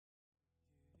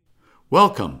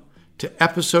Welcome to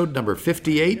episode number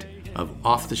 58 of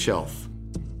Off the Shelf.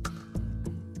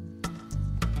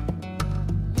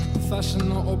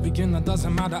 Professional or beginner,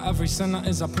 doesn't matter. Every sinner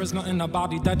is a prisoner in a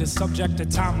body that is subject to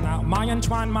time now. My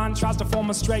entwined mind tries to form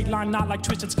a straight line, not like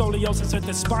twisted scoliosis at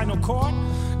the spinal cord.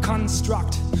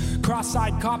 Construct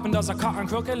cross-eyed carpenters are cutting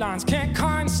crooked lines. Can't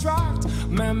construct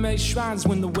man-made shrines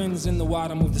when the winds in the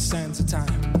water move the sands of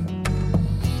time.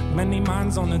 Many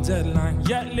minds on a deadline,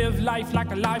 yet live life like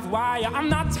a live wire. I'm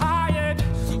not tired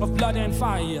of blood and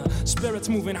fire, spirits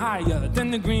moving higher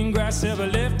than the green grass ever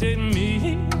lifted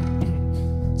me.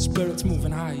 Spirits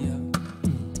moving higher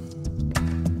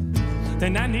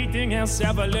than anything else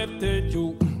ever lifted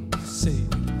you. See,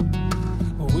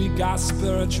 we got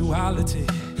spirituality.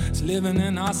 It's living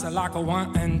in us like a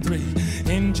 1 and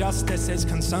 3. Injustice is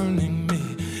concerning me.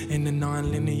 In the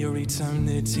non-linear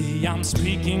eternity, I'm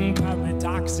speaking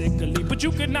paradoxically, but you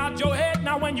can nod your head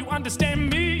now when you understand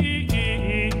me.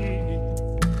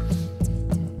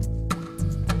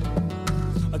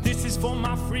 This is for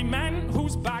my free men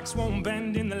whose backs won't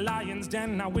bend in the lion's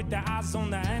den, now with their eyes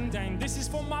on the ending. This is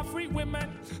for my free women,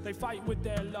 they fight with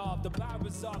their love, the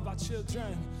powers of our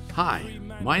children. Hi,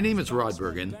 my name is Rod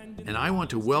Bergen, and I want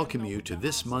to welcome you to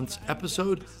this month's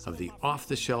episode of the Off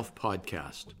the Shelf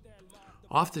podcast.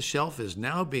 Off the Shelf is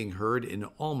now being heard in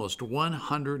almost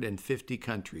 150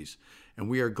 countries, and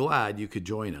we are glad you could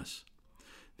join us.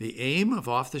 The aim of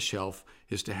Off the Shelf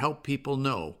is to help people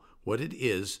know what it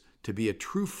is to be a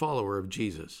true follower of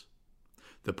Jesus.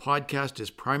 The podcast is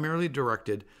primarily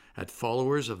directed at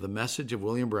followers of the message of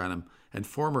William Branham and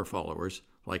former followers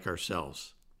like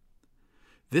ourselves.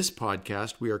 This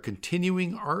podcast, we are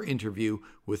continuing our interview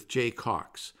with Jay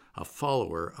Cox, a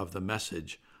follower of the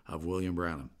message of William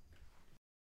Branham.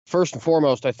 First and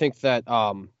foremost, I think that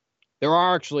there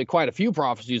are actually quite a few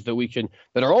prophecies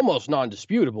that are almost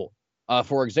non-disputable.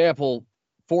 For example,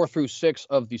 4 through 6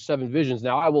 of the 7 visions.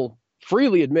 Now, I will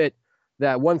freely admit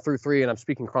that 1 through 3, and I'm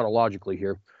speaking chronologically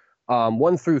here,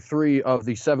 1 through 3 of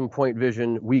the 7-point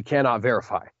vision we cannot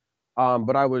verify.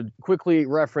 But I would quickly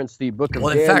reference the book of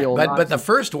Daniel. In fact, but the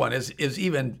first one is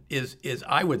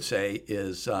I would say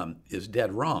is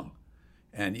dead wrong.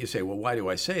 And you say, well, why do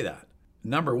I say that?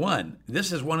 Number one,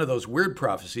 this is one of those weird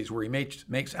prophecies where he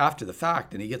makes after the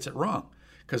fact and he gets it wrong.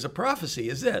 Because the prophecy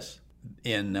is this.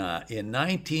 In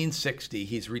 1960,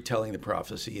 he's retelling the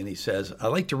prophecy and he says, I'd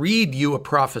like to read you a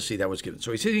prophecy that was given.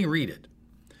 So he's sitting and read it.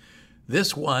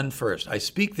 This one first. I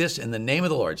speak this in the name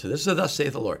of the Lord. So this is thus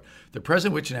saith the Lord. The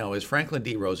president, which now is Franklin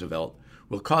D. Roosevelt,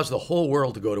 will cause the whole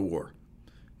world to go to war.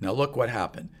 Now look what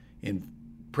happened.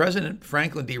 President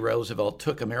Franklin D. Roosevelt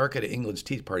took America to England's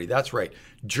Tea Party. That's right.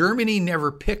 Germany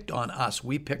never picked on us.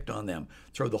 We picked on them.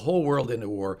 Throw the whole world into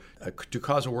war to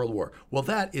cause a world war. Well,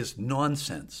 that is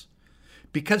nonsense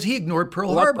because he ignored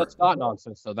Pearl Harbor. That's not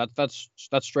nonsense, though. That's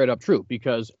straight up true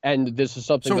and this is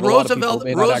something so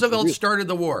that Roosevelt started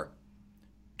the war.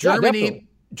 Germany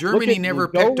never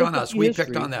picked on us. We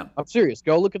picked on them. I'm serious.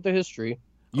 Go look at the history.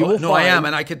 I am,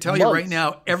 and I can tell you right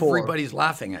now, everybody's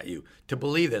laughing at you to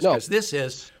believe this, because this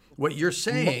is what you're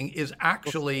saying is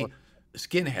actually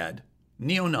skinhead,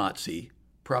 neo-Nazi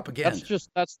propaganda.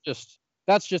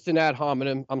 That's just an ad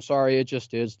hominem. I'm sorry, it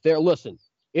just is. Listen,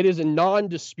 it is a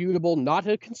non-disputable, not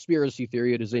a conspiracy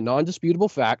theory. It is a non-disputable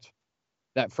fact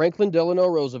that Franklin Delano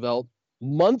Roosevelt,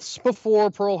 months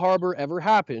before Pearl Harbor ever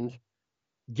happened,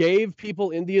 gave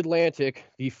people in the Atlantic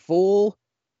the full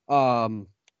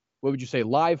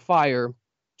live fire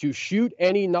to shoot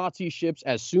any Nazi ships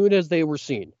as soon as they were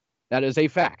seen. That is a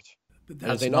fact.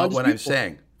 That's not what I'm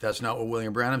saying. That's not what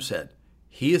William Branham said.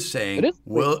 He is saying,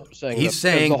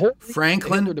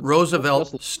 Franklin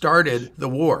Roosevelt started the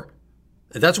war.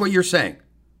 That's what you're saying.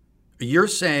 You're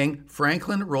saying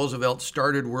Franklin Roosevelt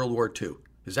started World War II.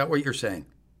 Is that what you're saying?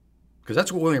 Because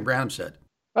that's what William Branham said.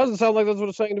 That doesn't sound like that's what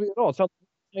it's saying to me at all. It sounds like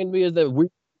it's saying to me is that we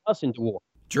us into war.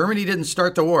 Germany didn't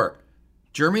start the war.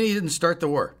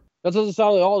 That doesn't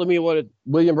sound at all to me what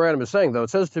William Branham is saying, though.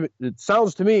 It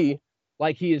sounds to me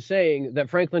like he is saying that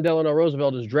Franklin Delano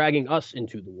Roosevelt is dragging us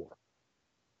into the war.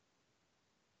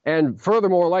 And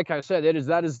furthermore, like I said,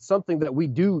 that is something that we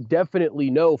do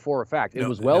definitely know for a fact. It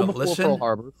was before Pearl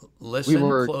Harbor. Listen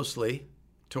closely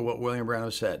to what William Branham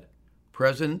said.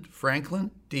 President Franklin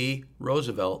D.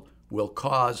 Roosevelt will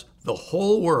cause the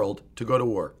whole world to go to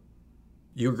war.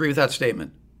 You agree with that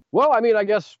statement? Well, I mean, I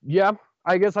guess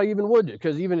I even would,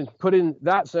 because even put in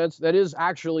that sense, that is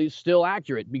actually still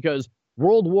accurate, because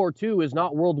World War II is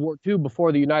not World War II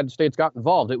before the United States got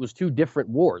involved. It was 2 different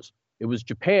wars. It was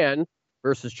Japan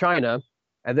versus China,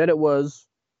 and then it was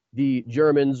the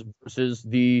Germans versus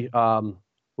the, what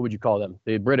would you call them?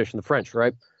 The British and the French,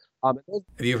 right? Have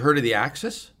you heard of the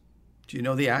Axis? Do you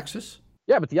know the Axis?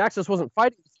 Yeah, but the Axis wasn't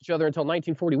fighting with each other until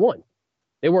 1941.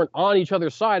 They weren't on each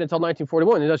other's side until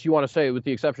 1941, unless you want to say with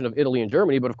the exception of Italy and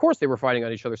Germany. But of course they were fighting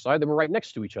on each other's side. They were right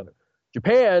next to each other.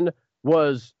 Japan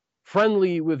was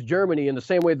friendly with Germany in the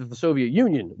same way that the Soviet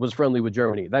Union was friendly with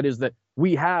Germany. That is that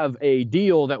we have a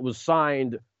deal that was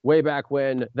signed way back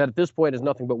when that at this point is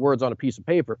nothing but words on a piece of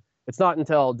paper. It's not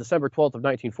until December 12th of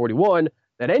 1941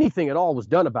 that anything at all was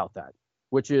done about that,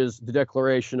 which is the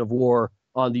declaration of war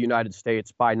on the United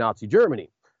States by Nazi Germany,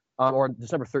 or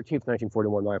December 13th,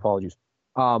 1941, my apologies.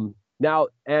 Now,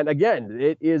 and again,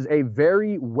 it is a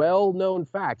very well-known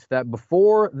fact that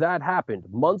before that happened,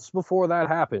 months before that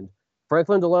happened,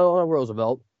 Franklin Delano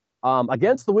Roosevelt,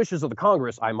 against the wishes of the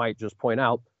Congress, I might just point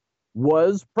out,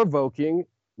 was provoking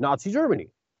Nazi Germany.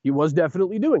 He was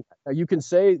definitely doing that. Now, you can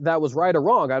say that was right or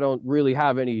wrong. I don't really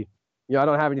have any, I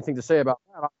don't have anything to say about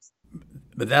that.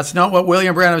 But that's not what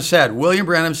William Branham said. William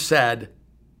Branham said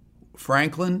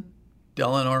Franklin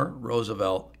Delano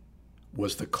Roosevelt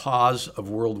was the cause of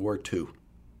World War II.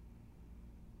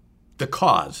 The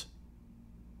cause.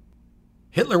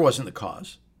 Hitler wasn't the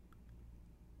cause.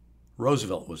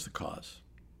 Roosevelt was the cause.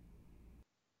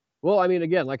 Well, I mean,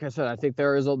 again, like I said, I think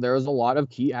there is a lot of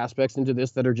key aspects into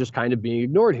this that are just kind of being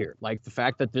ignored here, like the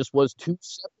fact that this was two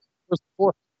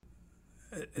separate.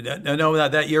 No,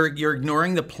 that you're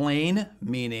ignoring the plain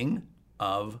meaning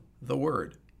of the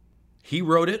word. He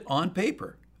wrote it on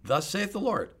paper. Thus saith the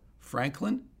Lord,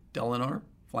 Franklin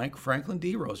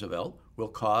D. Roosevelt will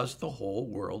cause the whole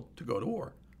world to go to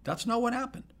war. That's not what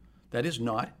happened. That is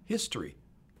not history.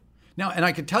 Now, and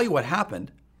I can tell you what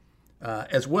happened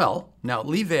as well. Now,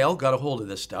 Lee Vale got a hold of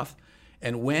this stuff,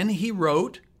 and when he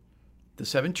wrote the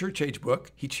Seven Church Age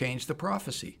book, he changed the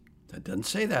prophecy. That doesn't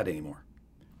say that anymore.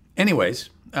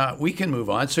 Anyways, we can move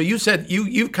on. So you said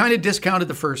you kind of discounted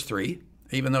the first three,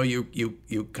 even though you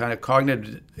kind of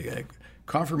cognitive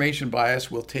confirmation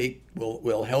bias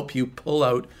will help you pull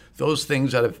out those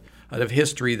things out of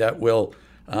history that will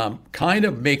kind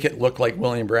of make it look like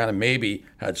William Branham maybe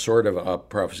had sort of a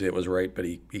prophecy that was right, but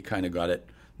he kind of got it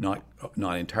not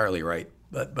entirely right.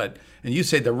 But and you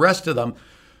say the rest of them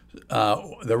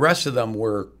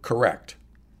were correct.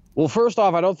 Well, first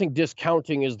off, I don't think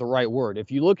discounting is the right word. If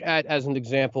you look at, as an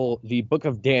example, the Book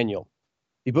of Daniel,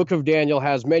 the Book of Daniel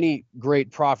has many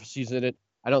great prophecies in it.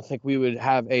 I don't think we would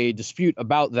have a dispute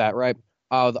about that, right?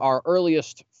 Our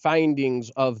earliest findings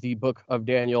of the Book of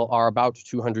Daniel are about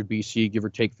 200 BC, give or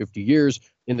take 50 years,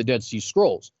 in the Dead Sea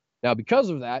Scrolls. Now, because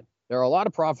of that, there are a lot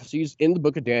of prophecies in the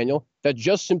Book of Daniel that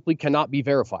just simply cannot be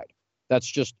verified. That's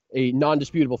just a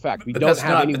non-disputable fact. We don't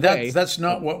have any way. That's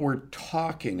not what we're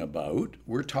talking about.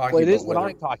 We're talking about. Well, it is what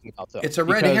I'm talking about, though. It's a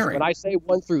red herring. When I say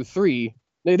 1 through 3,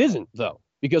 it isn't, though,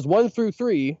 because 1 through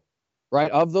 3, right,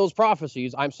 of those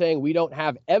prophecies, I'm saying we don't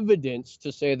have evidence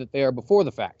to say that they are before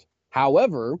the fact.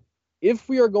 However, if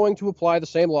we are going to apply the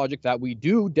same logic that we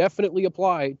do definitely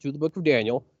apply to the Book of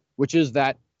Daniel, which is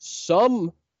that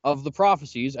some of the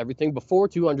prophecies, everything before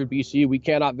 200 BC, we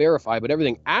cannot verify, but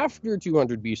everything after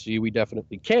 200 BC, we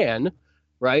definitely can,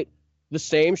 right? The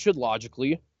same should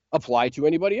logically apply to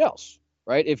anybody else,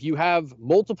 right? If you have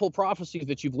multiple prophecies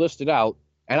that you've listed out,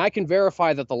 and I can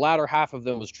verify that the latter half of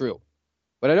them was true,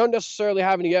 but I don't necessarily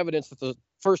have any evidence that the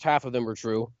first half of them were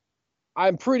true,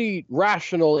 I'm pretty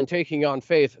rational in taking on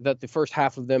faith that the first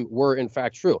half of them were in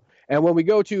fact true. And when we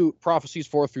go to prophecies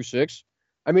 4 through 6,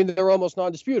 I mean, they're almost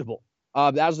non-disputable.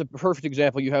 As a perfect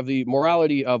example, you have the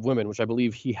morality of women, which I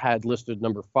believe he had listed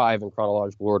number 5 in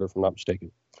chronological order, if I'm not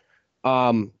mistaken.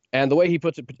 And the way he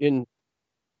puts it in...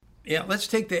 Yeah, let's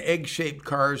take the egg-shaped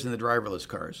cars and the driverless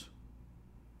cars.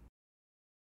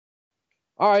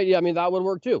 All right, yeah, I mean, that would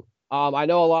work too. I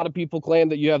know a lot of people claim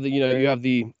that you have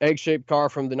the egg-shaped car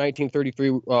from the 1933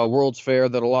 World's Fair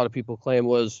that a lot of people claim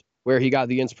was where he got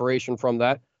the inspiration from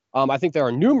that. I think there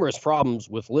are numerous problems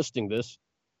with listing this.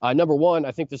 Number one,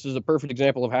 I think this is a perfect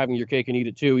example of having your cake and eat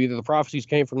it too. Either the prophecies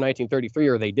came from 1933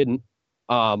 or they didn't.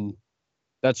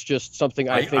 That's just something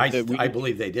I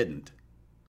believe they didn't.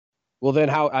 Well, then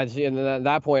how? And at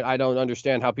that point, I don't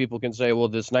understand how people can say, well,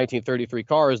 this 1933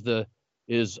 car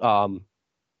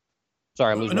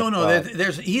Sorry, I'm losing. No.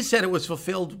 He said it was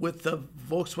fulfilled with the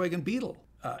Volkswagen Beetle.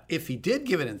 If he did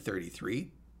give it in 33,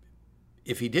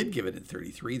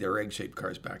 there are egg-shaped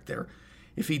cars back there.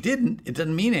 If he didn't, it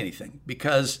doesn't mean anything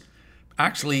because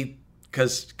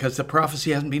the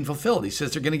prophecy hasn't been fulfilled. He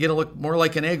says they're going to look more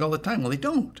like an egg all the time. Well, they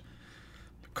don't.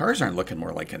 Cars aren't looking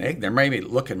more like an egg. They're maybe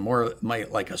looking more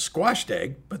like a squashed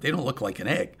egg, but they don't look like an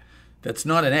egg. That's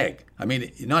not an egg. I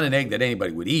mean, not an egg that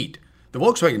anybody would eat. The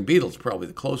Volkswagen Beetle is probably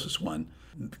the closest one.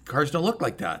 Cars don't look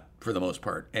like that for the most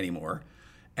part anymore.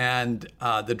 And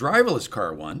the driverless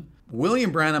car one,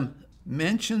 William Branham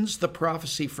mentions the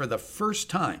prophecy for the first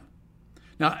time.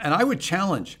 Now, and I would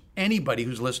challenge anybody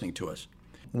who's listening to us.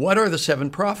 What are the 7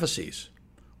 prophecies?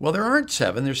 Well, there aren't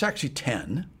 7. There's actually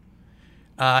 10.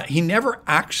 He never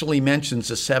actually mentions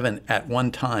the 7 at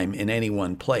one time in any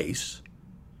one place.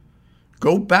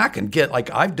 Go back and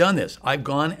I've done this. I've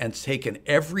gone and taken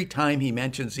every time he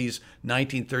mentions these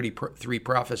 1933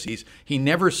 prophecies. He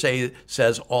never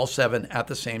says all 7 at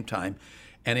the same time.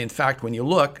 And in fact, when you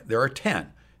look, there are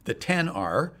 10. The 10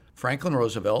 are Franklin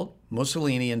Roosevelt,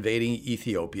 Mussolini invading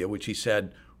Ethiopia, which he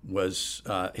said was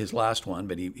his last one,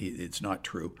 but it's not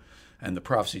true. And the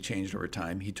prophecy changed over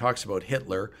time. He talks about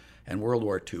Hitler and World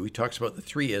War II. He talks about the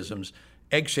 3 isms.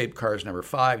 Egg-shaped cars, number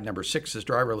 5. Number 6 is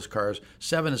driverless cars.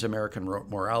 7 is American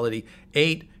morality.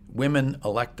 8, women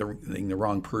electing the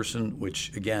wrong person,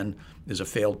 which, again, is a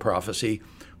failed prophecy.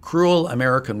 Cruel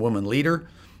American woman leader.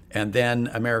 And then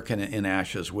American in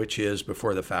Ashes, which is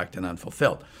before the fact and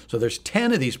unfulfilled. So there's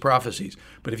 10 of these prophecies.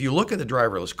 But if you look at the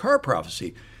driverless car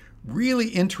prophecy, really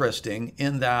interesting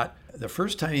in that the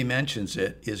first time he mentions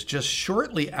it is just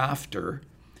shortly after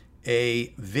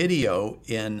a video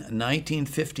in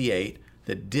 1958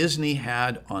 that Disney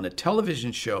had on a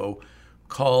television show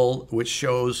which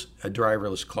shows a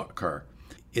driverless car.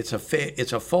 It's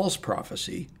a false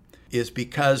prophecy, is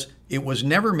because it was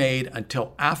never made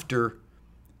until after,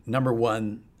 number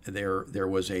one, there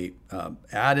was a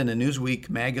ad in a Newsweek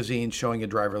magazine showing a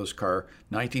driverless car,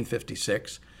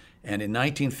 1956, and in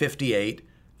 1958,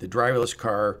 the driverless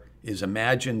car is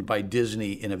imagined by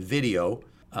Disney in a video,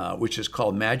 which is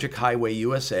called Magic Highway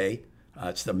USA.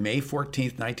 It's the May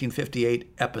 14th,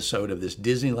 1958 episode of this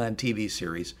Disneyland TV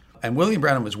series. And William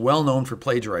Branham was well known for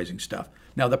plagiarizing stuff.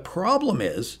 Now, the problem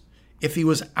is, if he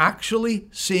was actually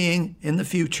seeing in the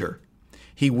future,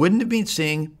 he wouldn't have been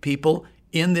seeing people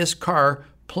in this car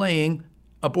playing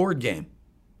a board game.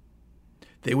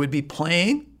 They would be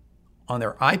playing on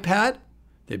their iPad,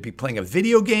 they'd be playing a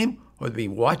video game, or they'd be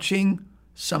watching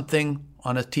something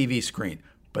on a TV screen.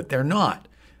 But they're not.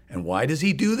 And why does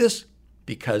he do this?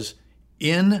 Because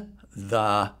in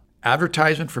the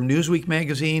advertisement from Newsweek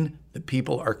magazine, the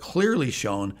people are clearly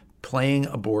shown playing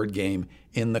a board game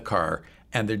in the car,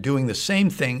 and they're doing the same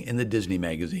thing in the Disney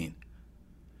magazine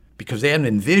because they hadn't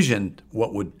envisioned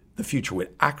what the future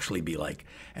would actually be like.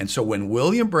 And so when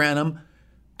William Branham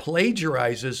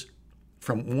plagiarizes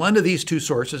from one of these 2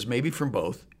 sources, maybe from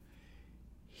both,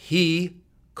 he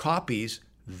copies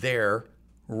their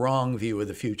wrong view of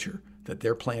the future, that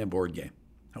they're playing a board game.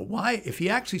 Now, why, if he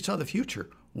actually saw the future,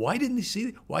 why did he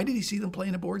see them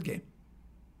playing a board game?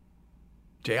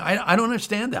 Jay, I don't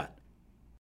understand that.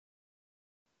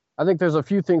 I think there's a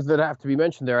few things that have to be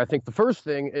mentioned there. I think the first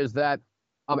thing is that,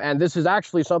 and this is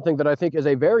actually something that I think is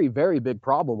a very, very big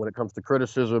problem when it comes to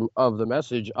criticism of the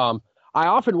message. I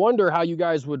often wonder how you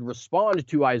guys would respond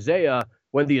to Isaiah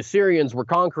when the Assyrians were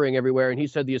conquering everywhere and he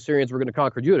said the Assyrians were going to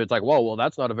conquer Judah. It's like, whoa, well,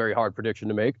 that's not a very hard prediction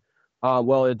to make.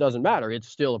 Well, it doesn't matter. It's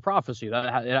still a prophecy. It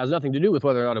has nothing to do with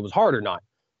whether or not it was hard or not,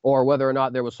 or whether or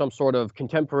not there was some sort of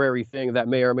contemporary thing that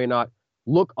may or may not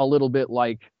look a little bit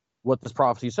like what this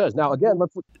prophecy says. Now, again,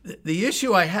 let's look. The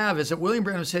issue I have is that William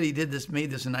Branham said he made this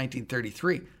in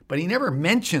 1933, but he never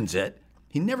mentions it.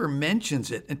 He never mentions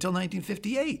it until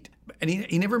 1958. And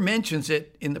he never mentions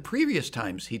it in the previous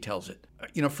times he tells it.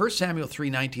 1 Samuel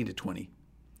 3:19-20.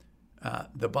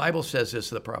 The Bible says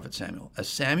this of the prophet Samuel. As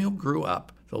Samuel grew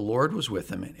up, the Lord was with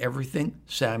him, and everything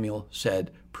Samuel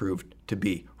said proved to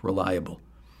be reliable.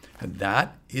 And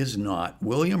that is not,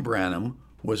 William Branham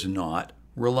was not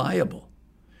reliable.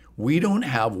 We don't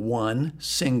have one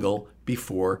single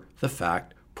before the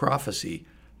fact prophecy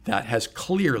that has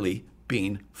clearly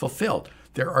been fulfilled.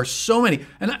 There are so many,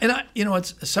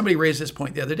 somebody raised this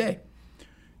point the other day.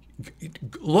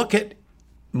 Look at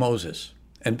Moses,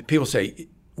 and people say,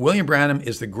 William Branham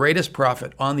is the greatest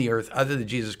prophet on the earth other than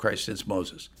Jesus Christ since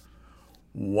Moses.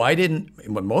 When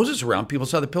Moses was around, people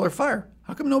saw the pillar of fire.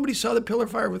 How come nobody saw the pillar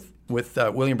of fire with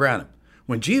William Branham?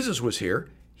 When Jesus was here,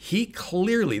 he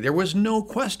clearly, there was no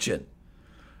question.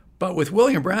 But with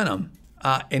William Branham,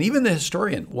 and even the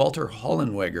historian, Walter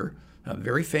Hollenweger, a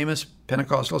very famous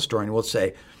Pentecostal historian, will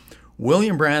say,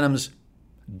 William Branham's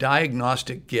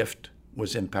diagnostic gift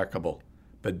was impeccable,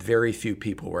 but very few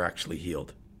people were actually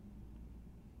healed.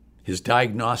 His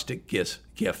diagnostic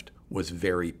gift was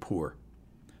very poor.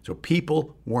 So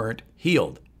people weren't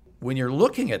healed. When you're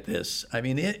looking at this, I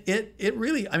mean, it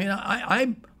really, I mean,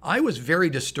 I was very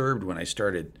disturbed when I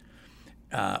started,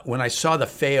 when I saw the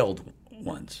failed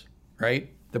ones,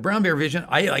 right? The Brown Bear vision,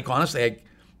 honestly,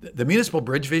 the municipal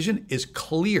bridge vision is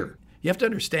clear. You have to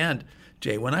understand,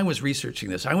 Jay, when I was researching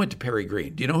this, I went to Perry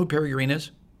Green. Do you know who Perry Green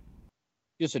is?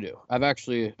 Yes, I do.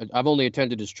 I've only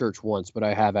attended his church once, but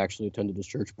I have actually attended his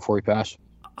church before he passed.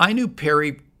 I knew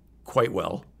Perry quite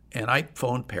well, and I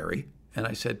phoned Perry, and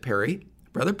I said, Perry,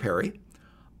 Brother Perry,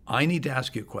 I need to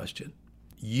ask you a question.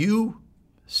 You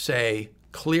say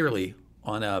clearly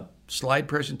on a slide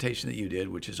presentation that you did,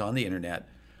 which is on the internet,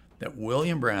 that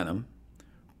William Branham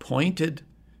pointed,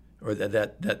 or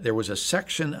that there was a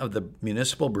section of the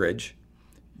municipal bridge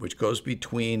which goes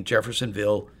between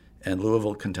Jeffersonville and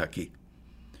Louisville, Kentucky,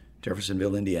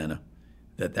 Jeffersonville, Indiana,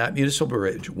 that municipal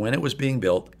bridge, when it was being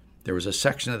built, there was a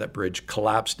section of that bridge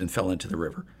collapsed and fell into the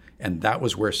river. And that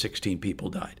was where 16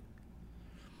 people died.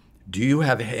 Do you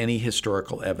have any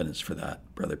historical evidence for that,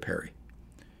 Brother Perry?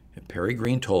 And Perry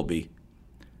Green told me,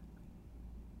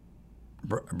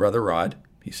 Brother Rod,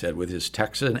 he said with his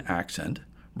Texan accent,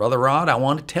 Brother Rod, I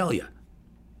want to tell you,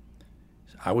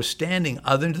 I was standing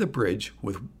under the bridge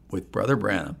with Brother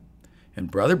Branham,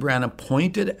 and Brother Branham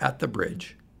pointed at the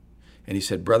bridge, and he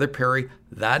said, Brother Perry,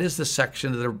 that is the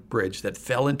section of the bridge that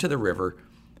fell into the river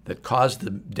that caused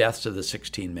the deaths of the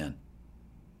 16 men.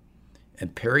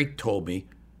 And Perry told me,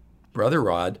 Brother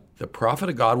Rod, the prophet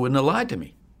of God wouldn't have lied to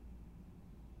me.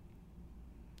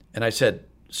 And I said,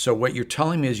 so what you're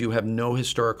telling me is you have no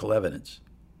historical evidence.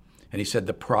 And he said,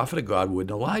 the prophet of God wouldn't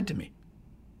have lied to me.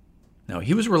 Now,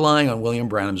 he was relying on William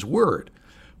Branham's word,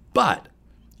 but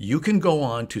you can go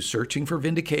on to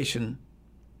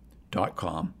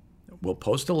searchingforvindication.com. We'll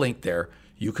post a link there.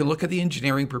 You can look at the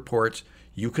engineering reports.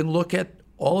 You can look at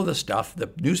all of the stuff, the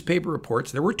newspaper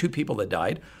reports. There were 2 people that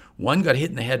died. One got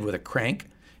hit in the head with a crank,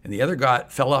 and the other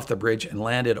fell off the bridge and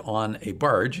landed on a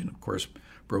barge, and of course,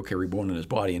 broke every bone in his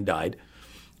body and died.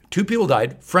 2 people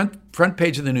died, front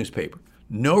page of the newspaper.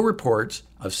 No reports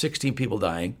of 16 people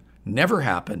dying, never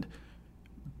happened.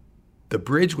 The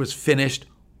bridge was finished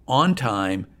on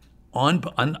time, and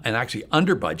actually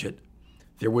under budget.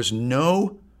 There was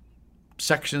no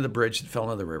section of the bridge that fell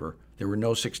into the river. There were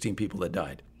no 16 people that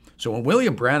died. So when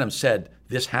William Branham said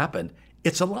this happened,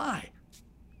 it's a lie.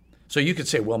 So you could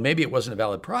say, well, maybe it wasn't a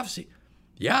valid prophecy.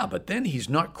 Yeah, but then he's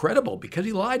not credible because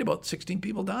he lied about 16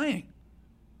 people dying.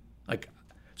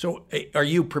 So are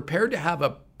you prepared to have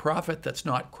a prophet that's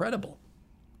not credible?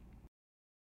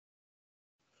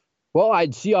 Well,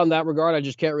 I'd see on that regard, I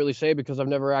just can't really say because I've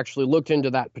never actually looked into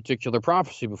that particular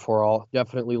prophecy before. I'll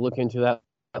definitely look into that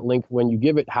link when you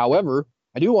give it. However,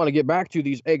 I do want to get back to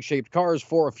these egg-shaped cars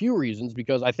for a few reasons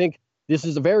because I think this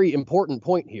is a very important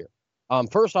point here.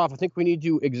 First off, I think we need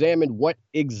to examine what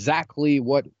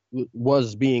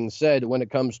was being said when it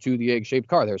comes to the egg-shaped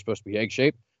car. They're supposed to be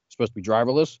egg-shaped, supposed to be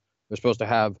driverless. They're supposed to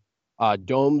have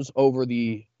domes over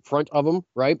the front of them,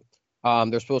 right?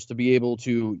 They're supposed to be able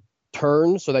to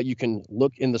turn so that you can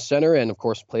look in the center and, of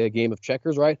course, play a game of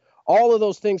checkers, right? All of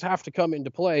those things have to come into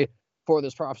play for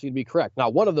this prophecy to be correct.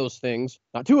 Not one of those things,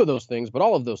 not 2 of those things, but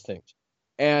all of those things.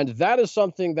 And that is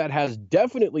something that has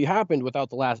definitely happened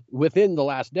within the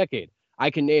last decade. I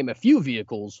can name a few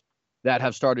vehicles that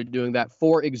have started doing that.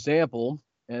 For example,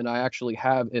 and I actually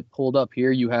have it pulled up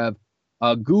here, you have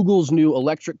Google's new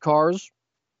electric cars,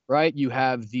 right? You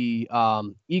have the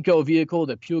eco vehicle,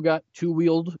 the Peugeot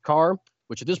 2-wheeled car,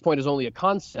 which at this point is only a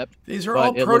concept. These are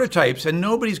all prototypes, and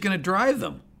nobody's going to drive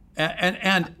them.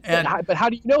 But how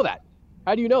do you know that?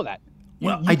 How do you know that?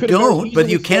 Well, I don't, but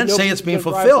you can't say it's being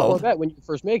fulfilled. When you're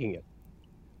first making it.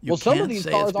 Well, some of these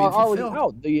cars are already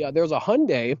out. There's a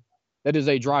Hyundai that is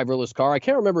a driverless car. I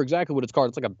can't remember exactly what it's called.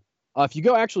 It's like if you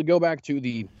go back to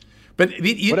the. But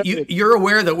you're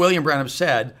aware that William Branham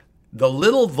said the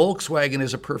little Volkswagen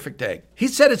is a perfect egg. He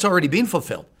said it's already been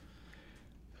fulfilled.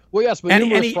 Well, yes, but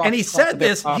he said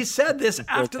this. He said this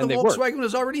after the Volkswagen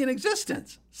was already in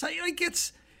existence. So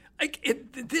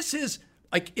this is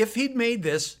like if he'd made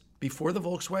this before the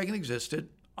Volkswagen existed,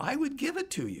 I would give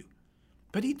it to you,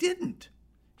 but he didn't.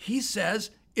 He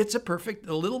says the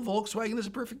little Volkswagen is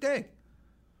a perfect egg.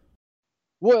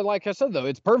 Well, like I said, though,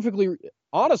 it's perfectly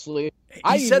honestly.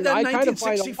 He said that in I kind of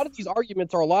find a lot of these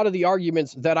arguments are a lot of the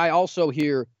arguments that I also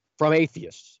hear from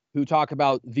atheists who talk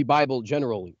about the Bible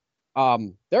generally.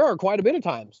 There are quite a bit of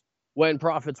times when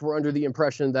prophets were under the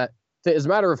impression that, as a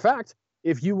matter of fact,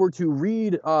 if you were to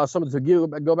read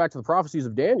go back to the prophecies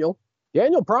of Daniel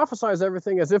prophesies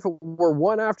everything as if it were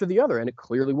one after the other, and it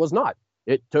clearly was not.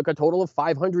 It took a total of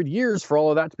 500 years for all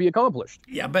of that to be accomplished.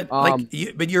 Yeah,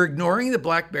 but you're ignoring the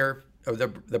black bear or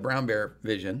the brown bear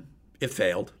vision. It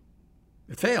failed.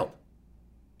 It failed.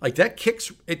 Like that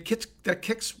kicks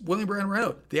William Branham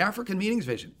out. The African meanings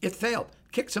vision. It failed.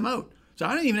 Kicks him out. So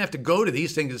I don't even have to go to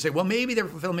these things and say, well, maybe they're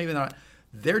fulfilled, maybe not.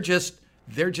 They're just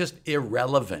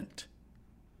irrelevant.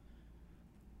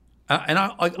 And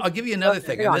I'll give you another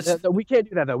thing. We can't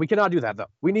do that, though. We cannot do that, though.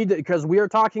 We need to, because we are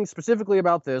talking specifically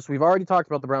about this. We've already talked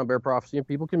about the brown bear prophecy, and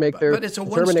people can make their. But it's a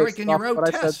one strike and you're out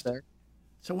test.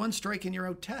 It's a one strike and you're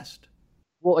out test.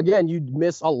 Well, again, you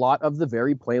miss a lot of the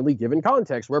very plainly given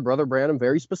context where Brother Branham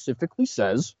very specifically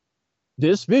says,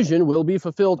 this vision will be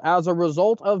fulfilled as a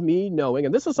result of me knowing.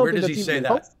 And this is something Where does he say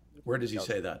that? Where does he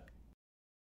say that?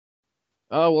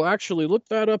 We'll actually look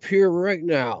that up here right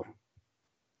now.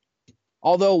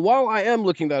 Although, while I am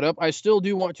looking that up, I still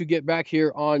do want to get back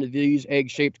here on these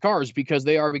egg-shaped cars because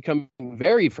they are becoming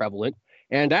very prevalent.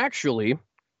 And actually,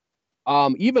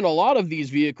 even a lot of these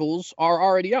vehicles are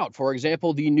already out. For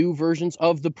example, the new versions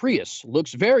of the Prius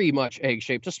looks very much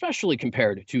egg-shaped, especially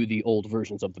compared to the old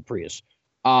versions of the Prius.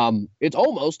 It's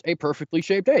almost a perfectly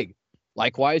shaped egg.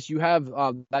 Likewise, you have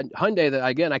that Hyundai that,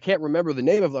 again, I can't remember the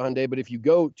name of the Hyundai, but if you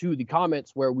go to the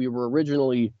comments where we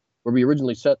originally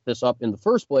set this up in the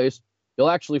first place, you'll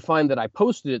actually find that I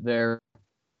posted it there.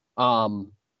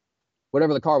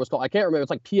 Whatever the car was called, I can't remember.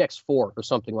 It's like PX4 or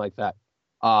something like that.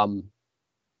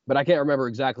 But I can't remember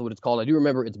exactly what it's called. I do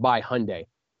remember it's by Hyundai.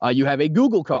 You have a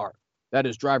Google car that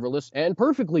is driverless and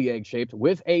perfectly egg-shaped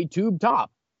with a tube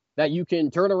top that you can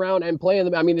turn around and play in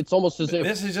them. I mean, it's almost as if...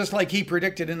 This is just like he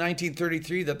predicted in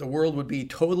 1933 that the world would be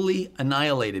totally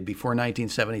annihilated before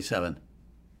 1977.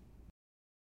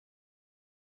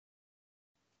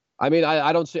 I mean,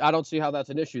 I don't see how that's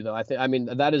an issue, though. I mean,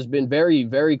 that has been very,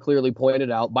 very clearly pointed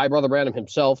out by Brother Branham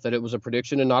himself that it was a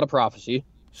prediction and not a prophecy.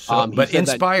 But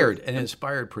an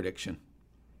inspired prediction.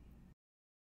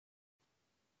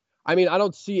 I mean, I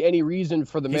don't see any reason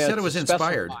for the man. He said it was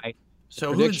inspired.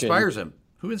 So who inspires him?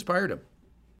 Who inspired him?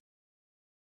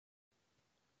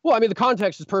 Well, I mean, the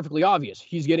context is perfectly obvious.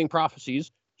 He's getting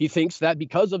prophecies. He thinks that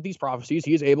because of these prophecies,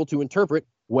 he is able to interpret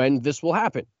when this will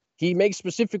happen. He makes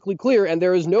specifically clear, and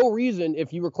there is no reason,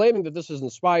 if you were claiming that this is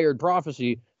inspired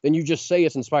prophecy, then you just say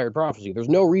it's inspired prophecy. There's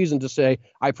no reason to say,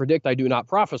 I predict, I do not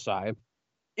prophesy,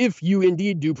 if you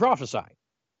indeed do prophesy.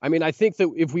 I mean, I think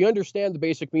that if we understand the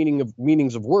basic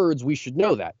meanings of words, we should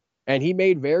know that. And he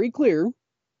made very clear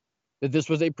that this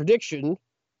was a prediction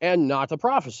and not a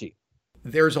prophecy.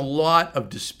 There's a lot of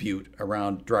dispute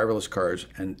around driverless cars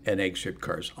and egg-shaped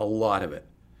cars, a lot of it.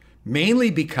 Mainly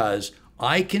because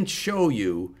I can show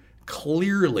you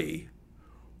clearly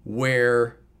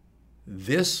where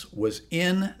this was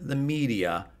in the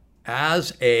media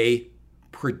as a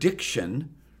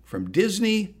prediction from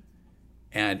Disney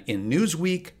and in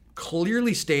Newsweek,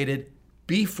 clearly stated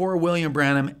before William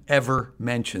Branham ever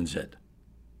mentions it.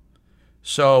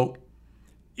 So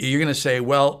you're going to say,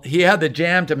 well, he had the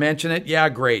jam to mention it. Yeah,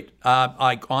 great.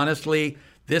 Honestly,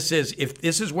 if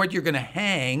this is what you're going to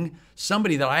hang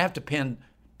somebody that I have to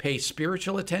pay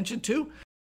spiritual attention to.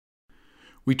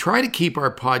 We try to keep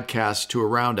our podcast to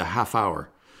around a half hour,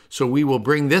 so we will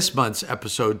bring this month's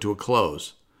episode to a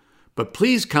close. But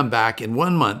please come back in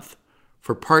 1 month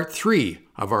for part 3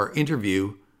 of our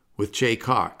interview with Jay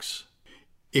Cox.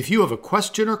 If you have a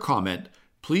question or comment,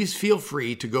 please feel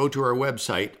free to go to our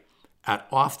website at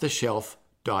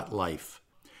offtheshelf.life.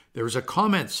 There is a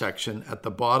comment section at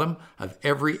the bottom of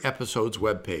every episode's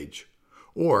webpage.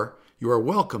 Or you are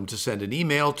welcome to send an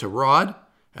email to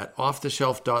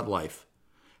rod@offtheshelf.life.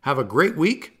 Have a great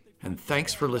week, and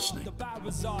thanks for listening.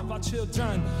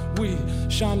 We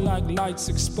shine like lights,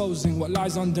 exposing what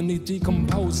lies underneath,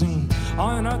 decomposing.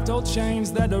 Unearthed old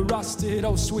chains that are rusted,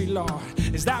 oh sweet Lord.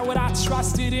 Is that what I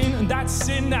trusted in? And that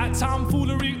sin, that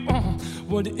tomfoolery?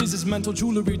 What is this mental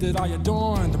jewelry that I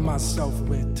adorned myself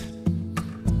with?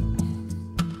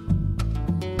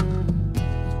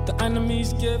 The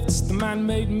enemy's gifts, the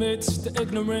man-made myths, the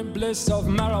ignorant bliss of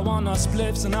marijuana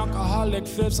spliffs and alcoholic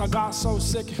fifths. I got so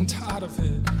sick and tired of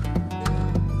it.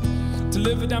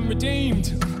 Delivered and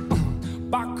redeemed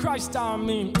by Christ, I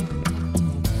mean.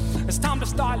 It's time to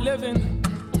start living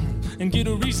and get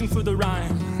a reason for the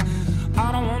rhyme.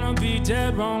 I don't wanna be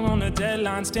dead wrong on the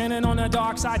deadline, standing on the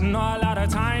dark side and all out of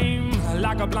time.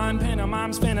 Like a blind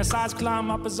pantomime's fantasize, climb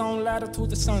up his own ladder to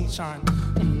the sunshine.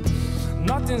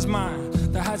 Nothing's mine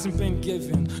that hasn't been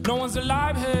given. No one's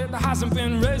alive here that hasn't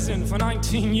been risen. For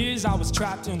 19 years I was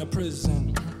trapped in a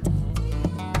prison,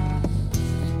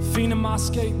 fiending my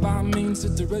escape by means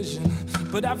of derision.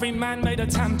 But every man-made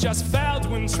attempt just failed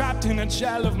when trapped in a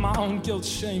jail of my own guilt,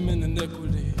 shame, and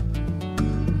iniquity.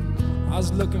 I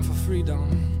was looking for freedom.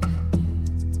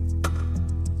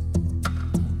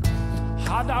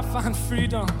 How'd I find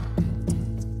freedom?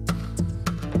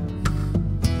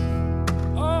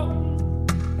 Oh,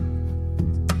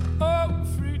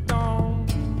 freedom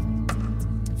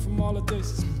from all of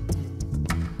this.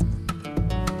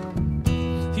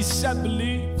 He said,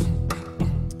 believe.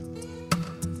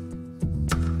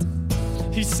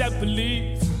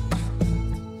 self-belief.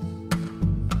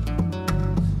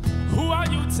 Who are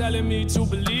you telling me to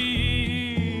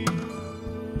believe?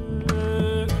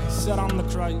 Said I'm the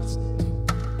Christ.